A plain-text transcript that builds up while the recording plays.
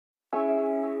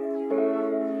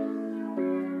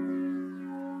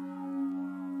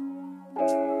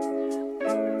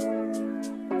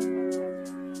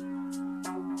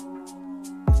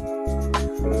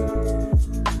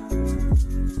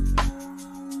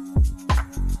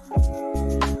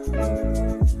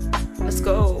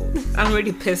I'm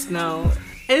already pissed now.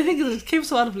 And the thing is, it came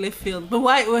so out of left field. But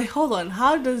why? Wait, hold on.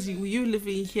 How does you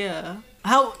living here?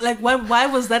 How, like, why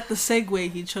was that the segue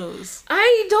he chose?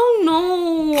 I don't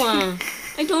know.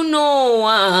 I don't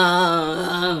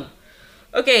know.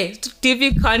 Okay, to give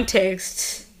you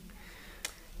context.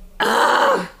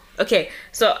 Okay,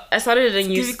 so I started a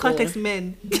new Give you school. context,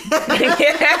 men.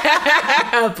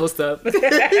 Post up.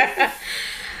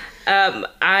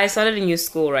 I started a new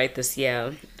school right this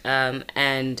year,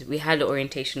 and we had an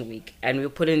orientation week, and we were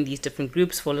put in these different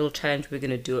groups for a little challenge we're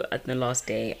gonna do at the last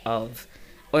day of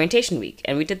orientation week,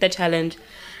 and we did that challenge.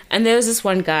 And there was this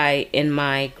one guy in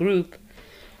my group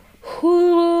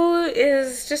who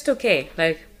is just okay.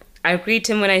 Like, I greet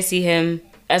him when I see him,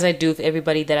 as I do with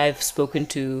everybody that I've spoken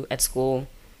to at school.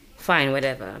 Fine,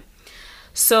 whatever.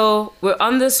 So we're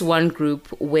on this one group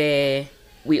where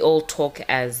we all talk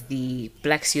as the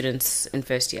black students in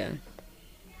first year,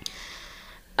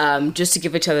 just to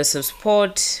give each other some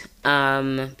support,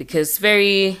 because it's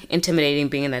very intimidating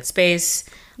being in that space.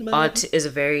 Art is a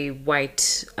very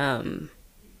white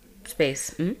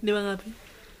space. In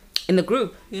the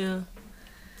group, Yeah.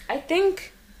 I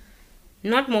think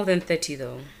not more than 30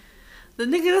 though. The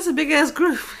nigga, that's a big ass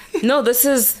group. No, this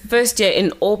is first year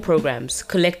in all programs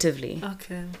collectively.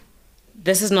 Okay.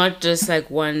 This is not just like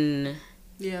one.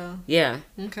 Yeah.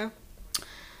 Okay.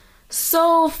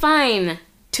 So fine.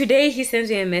 Today he sends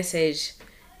me a message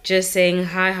just saying,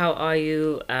 hi, how are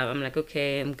you? I'm like,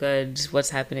 okay, I'm good. What's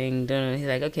happening? Don't know. He's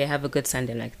like, okay, have a good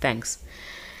Sunday. I'm like, thanks.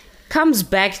 Comes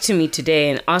back to me today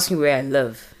and asks me where I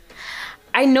live.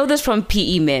 I know this from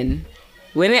PE men.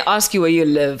 When they ask you where you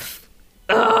live.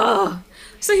 Ugh.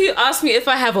 So he asked me if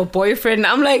I have a boyfriend.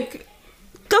 I'm like,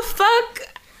 the fuck?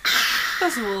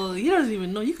 First of all, he doesn't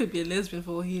even know. You could be a lesbian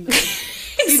for all he knows.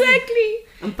 Exactly.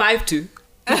 I'm 5'2".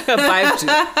 5'2"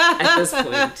 at this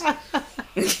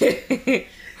point.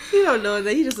 You don't know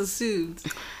that. He just assumed.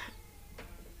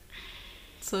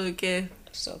 So, okay.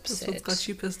 So That's upset. what got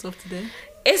you pissed off today.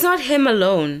 It's not him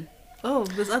alone. Oh,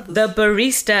 there's others. The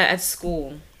barista at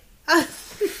school.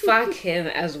 Fuck him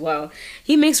as well.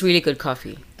 He makes really good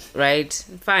coffee, right?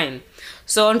 Fine.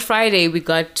 So on Friday we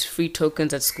got free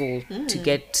tokens at school to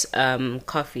get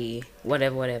coffee,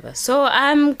 whatever. So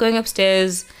I'm going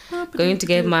upstairs, going to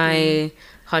get my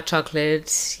hot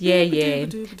chocolate. Yeah.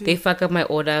 They fuck up my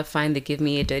order. Fine. They give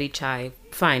me a dirty chai.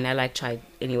 Fine. I like chai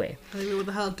anyway. I don't know what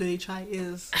the hell dirty chai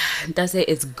is. That's it.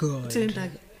 It's good. Didn't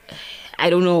like it. I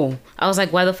don't know. I was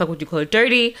like, why the fuck would you call it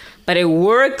dirty? But it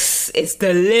works. It's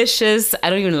delicious.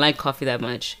 I don't even like coffee that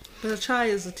much. But a chai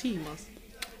is a tea, Mas.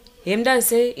 Him does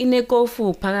say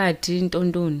inekofu phakathi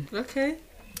ntondoni. Okay.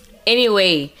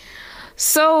 Anyway,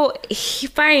 so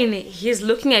he's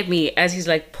looking at me as he's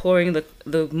like pouring the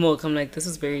milk. I'm like, this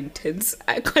is very intense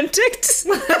eye contact.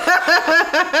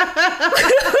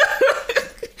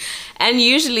 And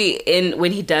usually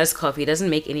when he does coffee, he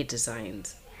doesn't make any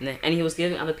designs. And he was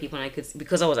giving other people, and I could,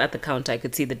 because I was at the counter, I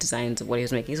could see the designs of what he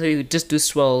was making. So he would just do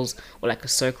swirls or like a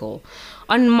circle.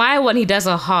 On my one, he does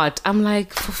a heart. I'm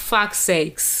like, for fuck's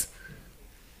sakes.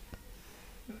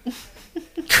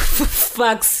 For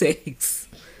fuck's sakes.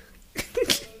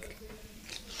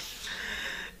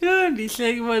 Next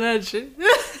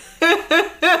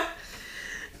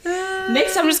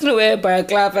Next, I'm just gonna wear a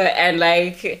balaclava and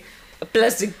like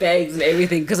plastic bags and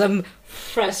everything because I'm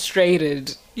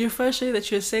frustrated. You're frustrated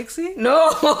that you're sexy? No,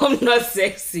 I'm not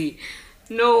sexy.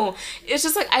 No, it's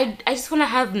just like I just want to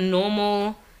have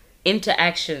normal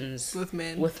interactions With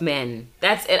men. With men.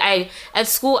 That's it. At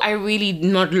school, I really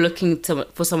not looking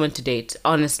for someone to date.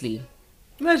 Honestly.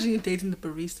 Imagine you dating the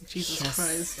barista. Jesus Yes.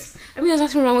 Christ. I mean, there's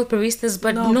nothing wrong with baristas,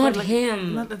 but No, not but, like,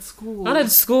 him. Not at school. Not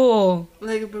at school.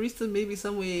 Like a barista maybe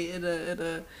somewhere at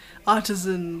a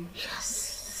artisan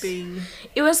thing.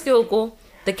 Iwaskilko,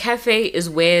 the cafe is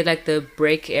where like the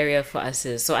break area for us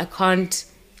is. So I can't,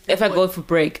 if I go for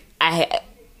break, I'm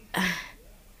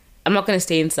not gonna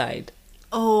stay inside.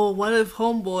 Oh, what if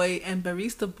homeboy and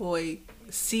barista boy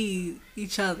see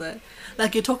each other?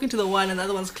 Like you're talking to the one and the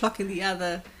other one's clocking the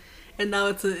other, and now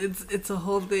it's a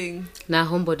whole thing. Nah,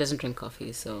 homeboy doesn't drink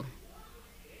coffee, so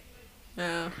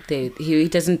Yeah. he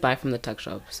doesn't buy from the tuck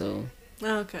shop, so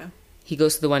Oh, okay. he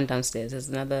goes to the one downstairs. There's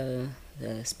another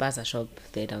spaza shop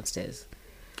there downstairs,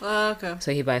 Oh, okay.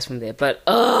 so he buys from there. But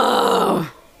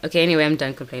okay. Anyway, I'm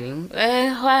done complaining.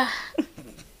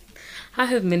 How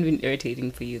have men been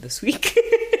irritating for you this week?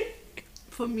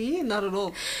 For me, not at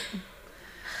all.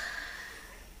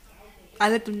 I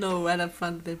let them know right up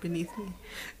front they're beneath me.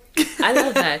 I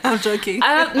love that. I'm joking.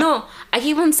 No, I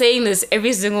keep on saying this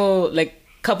every single like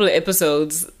couple of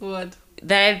episodes. What?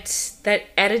 That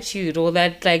attitude or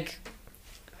that like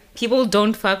people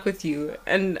don't fuck with you,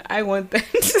 and I want that.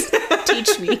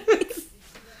 Teach me.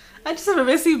 I just have a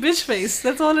messy bitch face.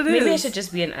 That's all it is. Maybe I should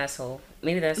just be an asshole.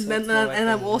 Maybe that's And,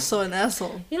 I'm also an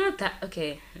asshole. You know that?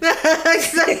 Okay.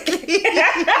 Exactly.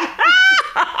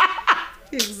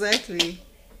 Exactly.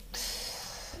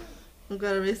 I've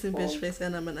got a racing bitch face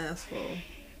and I'm an asshole.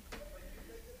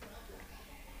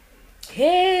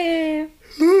 Hey.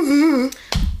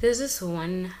 There's this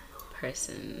one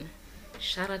person.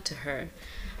 Shout out to her.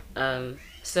 I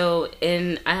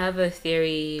have a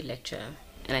theory lecture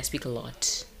and I speak a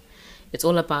lot. It's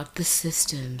all about the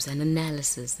systems and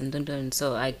analysis and dun.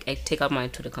 So I take out my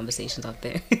Twitter conversations out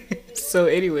there. So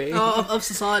anyway. Oh, of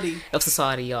society. Of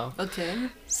society, y'all. Okay.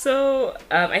 So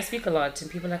I speak a lot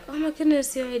and people are like, oh my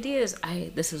goodness, your ideas.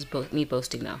 This is me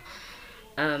boasting now.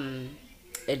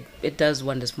 It does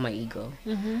wonders for my ego.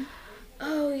 Mm-hmm.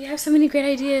 Oh, you have so many great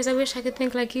ideas. I wish I could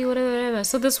think like you, whatever.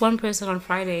 So this one person on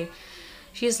Friday,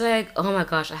 she's like, oh my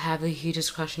gosh, I have the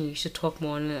hugest crush on you. You should talk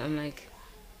more. And I'm like,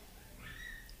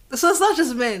 so it's not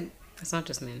just men. it's not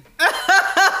just men.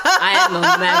 I am a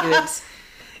magnet.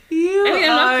 I'm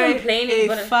not complaining,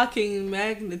 a fucking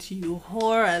magnet, you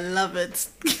whore. I love it.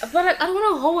 But like, I don't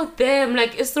want to hold with them.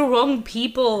 Like, it's the wrong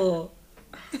people.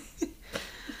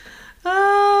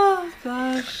 Oh,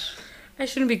 gosh. I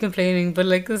shouldn't be complaining, but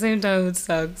like, at the same time, it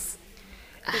sucks.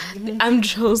 I'm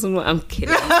chosen. I'm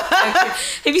kidding.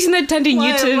 Have you seen that Tandi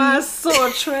Newton? Why am I so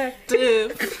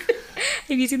attractive?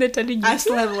 Have you seen that Tandi Newton? I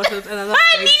still haven't watched it, and I'm not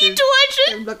I need you to watch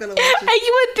it. I'm not gonna watch it. And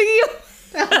you were thinking,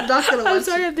 I'm not gonna watch I'm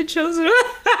sorry, it. I'm the chosen one.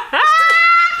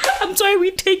 I'm sorry,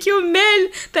 we take your men.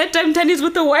 That time Tandi's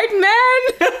with the white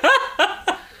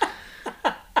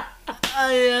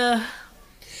man.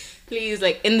 Please,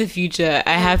 like, in the future,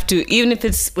 I have to, even if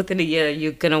it's within a year,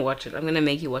 you're gonna watch it. I'm gonna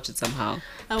make you watch it somehow.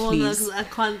 I won't know because I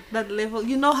can't, that level.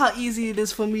 You know how easy it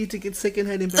is for me to get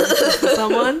secondhand embarrassment for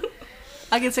someone?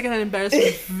 I get secondhand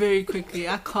embarrassment very quickly.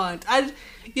 I can't.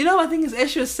 You know, my thing is, as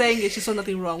she was saying it, she saw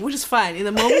nothing wrong, which is fine. In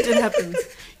the moment it happens.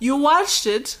 You watched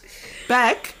it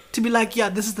back to be like, yeah,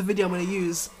 this is the video I'm gonna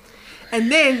use. And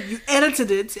then you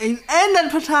edited it, and then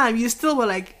per time, you still were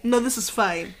like, no, this is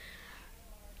fine.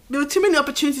 There were too many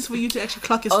opportunities for you to actually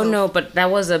clock yourself. Oh no, but that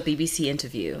was a BBC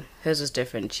interview. Hers was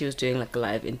different. She was doing like a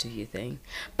live interview thing.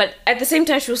 But at the same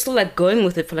time, she was still like going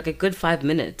with it for like a good 5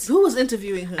 minutes. Who was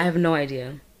interviewing her? I have no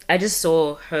idea. I just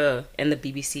saw her and the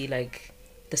BBC, like,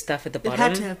 the stuff at the bottom. It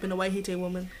had to have been a Wahite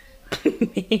woman.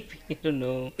 Maybe, I don't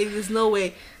know. There's no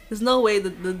way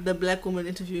that the black woman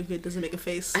interviewing her doesn't make a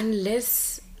face.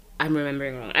 Unless I'm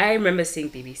remembering wrong. I remember seeing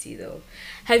BBC though.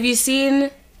 Have you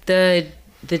seen the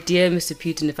Dear Mr.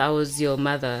 Putin, if I was your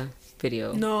mother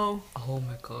video? No. Oh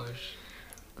my gosh.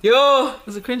 Yo!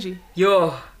 Was it cringy?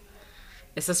 Yo!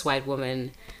 It's this white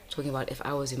woman talking about, if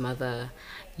I was your mother,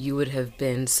 you would have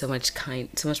been so much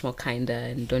more kinder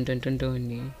and don't.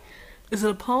 Is it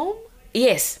a poem?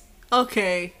 Yes.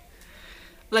 Okay.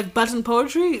 Like button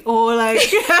poetry or like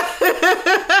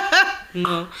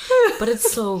No. But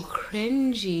it's so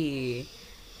cringy.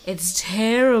 It's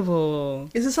terrible.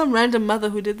 Is it some random mother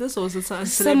who did this or is it some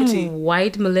celebrity? Some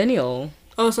white millennial.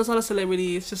 Oh, so it's not a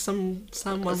celebrity, it's just someone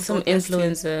Some with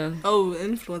influencer. Oh,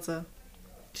 influencer.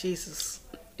 Jesus.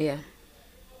 Yeah.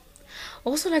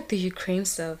 Also like the Ukraine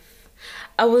stuff.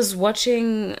 I was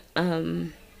watching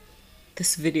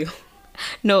this video.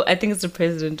 No, I think it's the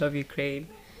president of Ukraine.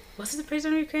 Was it the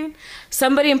president of Ukraine?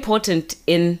 Somebody important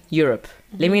in Europe.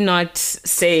 Mm-hmm. Let me not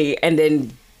say and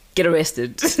then get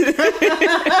arrested.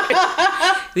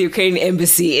 The Ukrainian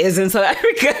embassy is in South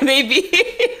Africa, maybe.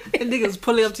 And niggas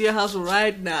pulling up to your house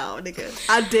right now, nigga.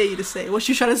 I dare you to say. What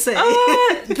you trying to say?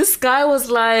 This guy was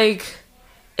like,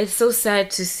 it's so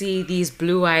sad to see these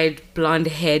blue-eyed,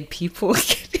 blonde-haired people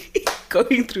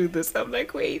going through this. I'm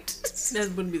like, wait. That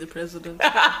wouldn't be the president.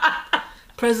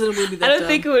 President would be that I don't dumb.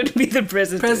 think it would be the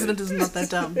president. President is not that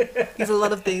dumb. He's a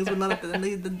lot of things, but not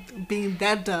being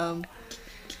that dumb.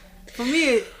 For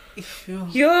me,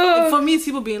 for me, it's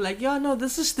people being like, "Yo, no,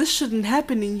 this shouldn't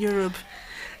happen in Europe.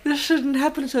 This shouldn't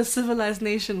happen to a civilized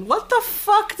nation." What the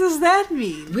fuck does that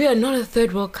mean? We are not a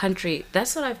third world country.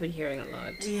 That's what I've been hearing a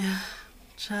lot. Yeah,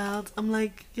 child. I'm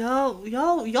like,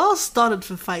 y'all started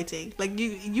for fighting. Like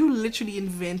you literally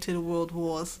invented world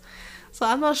wars. So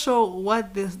I'm not sure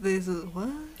what this is. What?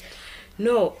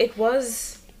 No, it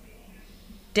was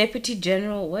Deputy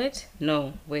General. What?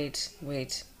 No, wait.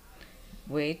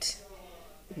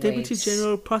 Deputy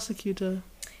General Prosecutor.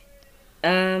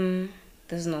 This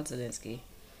is not Zelensky.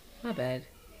 My bad.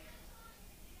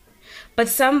 But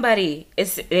somebody,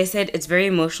 they said it's very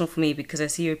emotional for me because I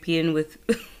see European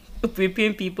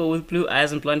people with blue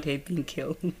eyes and blonde hair being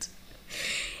killed.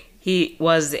 he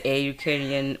was a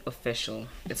Ukrainian official.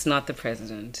 It's not the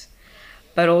president.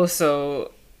 But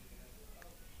also...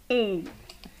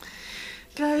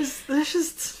 Guys, there's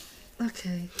just...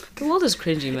 Okay. The world is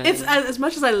cringy, man. It's as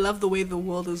much as I love the way the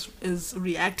world is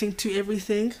reacting to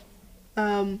everything.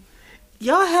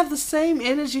 Y'all have the same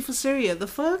energy for Syria. The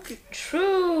fuck?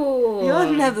 True. Y'all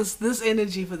didn't have this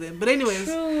energy for them. But anyways,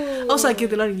 True. also I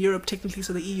get they're not in Europe technically,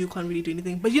 so the EU can't really do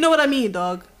anything. But you know what I mean,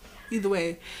 dog. Either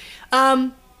way,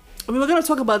 we were gonna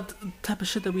talk about the type of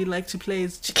shit that we like to play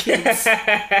as kids.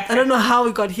 I don't know how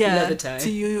we got here Another time. to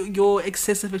your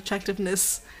excessive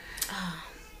attractiveness.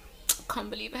 I can't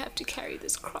believe I have to carry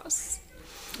this cross.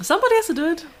 Somebody has to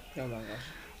do it. Oh my gosh.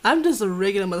 I'm just a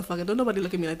regular motherfucker. Don't nobody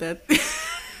look at me like that.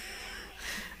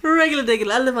 Regular.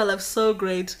 I live my life so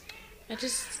great.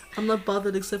 I'm not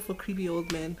bothered except for creepy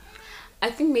old men. I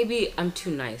think maybe I'm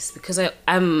too nice because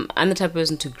I'm the type of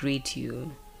person to greet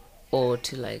you or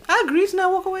to like. I agree to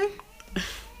not walk away.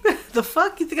 The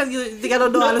fuck? You think I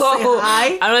don't know how to say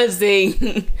hi? I'm not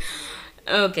saying.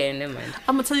 Okay, never mind.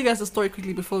 I'm gonna tell you guys the story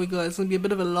quickly before we go. It's gonna be a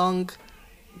bit of a long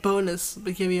bonus,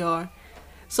 but here we are.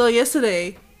 So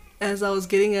yesterday, as I was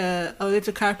I went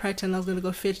to chiropractor and I was gonna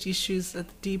go fetch these shoes at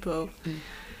the depot.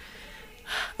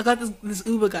 I got this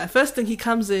Uber guy. First thing, he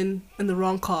comes in the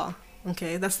wrong car.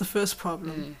 Okay, that's the first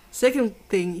problem. Second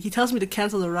thing, he tells me to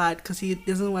cancel the ride because he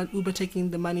doesn't want Uber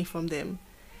taking the money from them.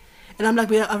 And I'm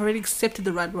like, I've already accepted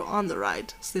the ride. We're on the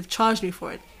ride, so they've charged me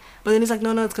for it. But then he's like,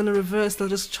 no, it's gonna reverse. They'll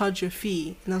just charge you a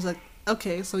fee. And I was like,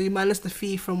 okay, so you minus the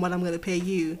fee from what I'm gonna pay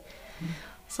you.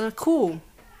 So cool.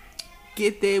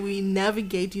 Get there. We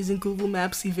navigate using Google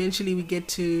Maps. Eventually, we get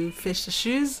to fetch the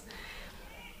shoes.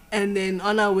 And then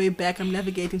on our way back, I'm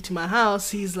navigating to my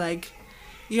house. He's like,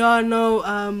 yeah, no,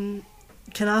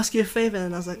 can I ask you a favor?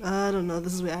 And I was like, I don't know.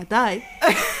 This is where I died.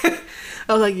 I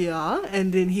was like, yeah.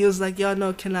 And then he was like, yeah,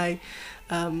 no, can I,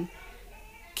 can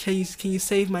you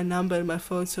save my number and my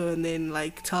photo and then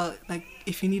like tell like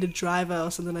if you need a driver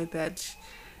or something like that,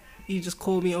 you just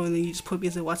call me or then you just put me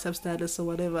as a WhatsApp status or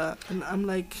whatever. And I'm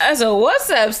like, as a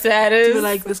WhatsApp status? You're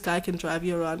like, this guy can drive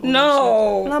you around.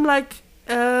 No. And I'm like,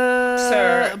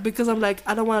 sir, because I'm like,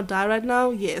 I don't want to die right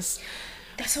now. Yes.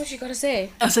 That's what you gotta say.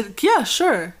 I said, yeah,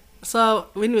 sure. So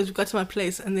anyways, we got to my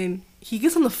place and then he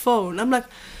gets on the phone. I'm like,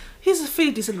 he's a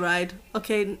pretty decent ride.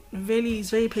 Okay, really, he's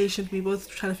very patient. We both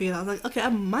trying to figure it out. I was like, okay, I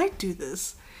might do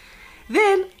this.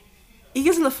 Then he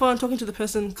gets on the phone talking to the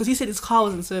person because he said his car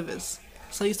was in service.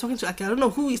 So he's talking to, like, I don't know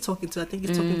who he's talking to. I think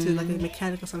he's talking to like a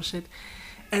mechanic or some shit.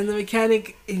 And the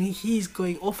mechanic, and he's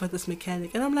going off at this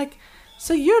mechanic. And I'm like,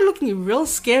 so you're looking real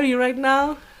scary right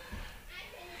now?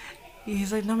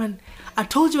 He's like, no man, I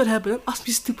told you what happened. Don't ask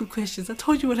me stupid questions. I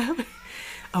told you what happened.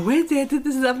 I went there, I did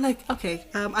this, and I'm like, okay,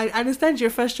 I understand you're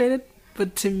frustrated,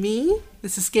 but to me,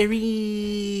 this is scary.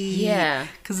 Yeah.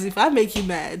 Because if I make you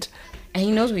mad... And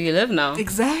he knows where you live now.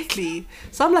 Exactly.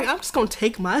 So I'm like, I'm just going to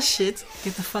take my shit,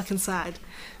 get the fuck inside.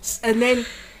 And then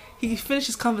he finished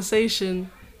his conversation.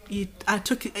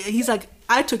 He's like,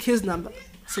 I took his number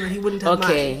so that he wouldn't have mine.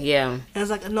 Okay, yeah. And I was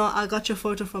like, no, I got your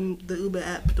photo from the Uber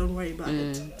app. Don't worry about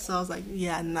it. So I was like,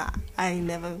 yeah, nah, I'm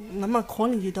not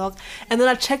calling you, dog. And then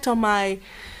I checked on my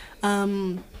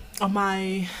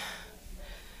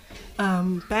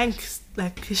bank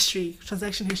like history,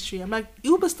 transaction history. I'm like,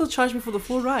 Uber still charged me for the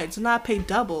full ride, so now I paid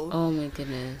double. Oh my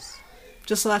goodness.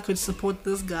 Just so I could support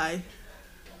this guy.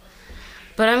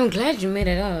 But I'm glad you made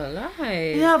it out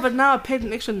alive. Yeah, but now I paid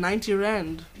an extra 90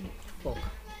 rand. Fuck.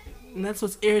 And that's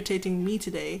what's irritating me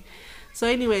today. So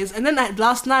anyways, and then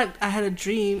last night I had a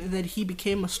dream that he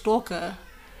became a stalker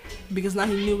because now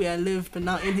he knew where I lived, but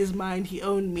now in his mind he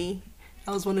owned me.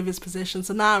 I was one of his possessions.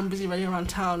 So now I'm busy running around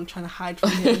town trying to hide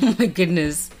from him. Oh my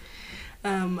goodness.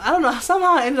 I don't know.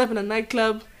 Somehow I ended up in a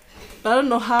nightclub. But I don't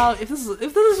know how, if this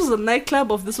was a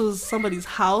nightclub or if this was somebody's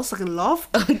house, like a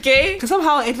loft. Okay. Because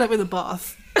somehow I ended up in the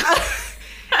bath.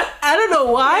 I don't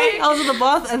know why. I was in the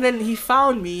bath and then he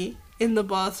found me in the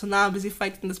bath. So now I'm busy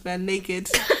fighting this man naked.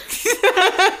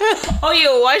 Oh,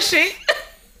 you're washing?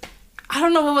 I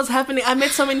don't know what was happening. I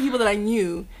met so many people that I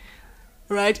knew,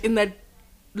 right, in that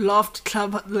loft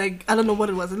club. Like, I don't know what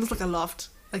it was. It looks like a loft.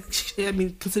 Like, I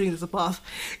mean, considering it's a bath.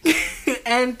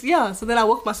 And yeah, so then I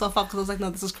woke myself up because I was like, no,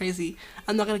 this is crazy.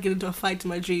 I'm not going to get into a fight in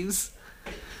my dreams.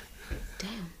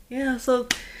 Damn. Yeah, so...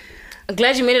 I'm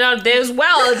glad you made it out there as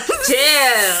well.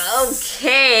 Damn.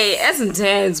 Okay. That's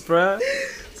intense, bro.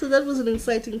 So that was an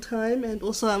exciting time. And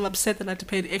also I'm upset that I had to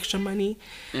pay the extra money.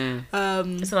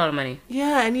 It's a lot of money.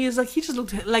 Yeah, and he just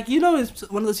looked like, you know, it's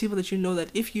one of those people that you know that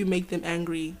if you make them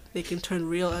angry, they can turn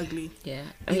real ugly. Yeah.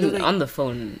 I mean, like, on the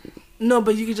phone... No,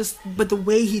 but you could just, but the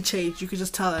way he changed, you could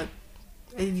just tell that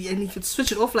And if you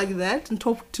switch it off like that and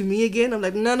talk to me again, I'm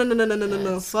like,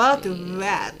 no, fuck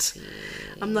that.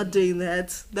 I'm not doing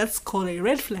that. That's called a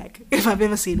red flag if I've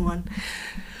ever seen one.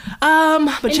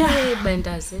 But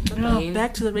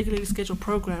back to the regularly scheduled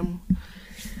program.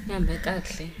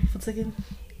 For a second.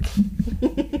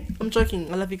 I'm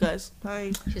joking. I love you guys.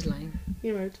 Bye. She's lying.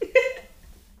 You're right.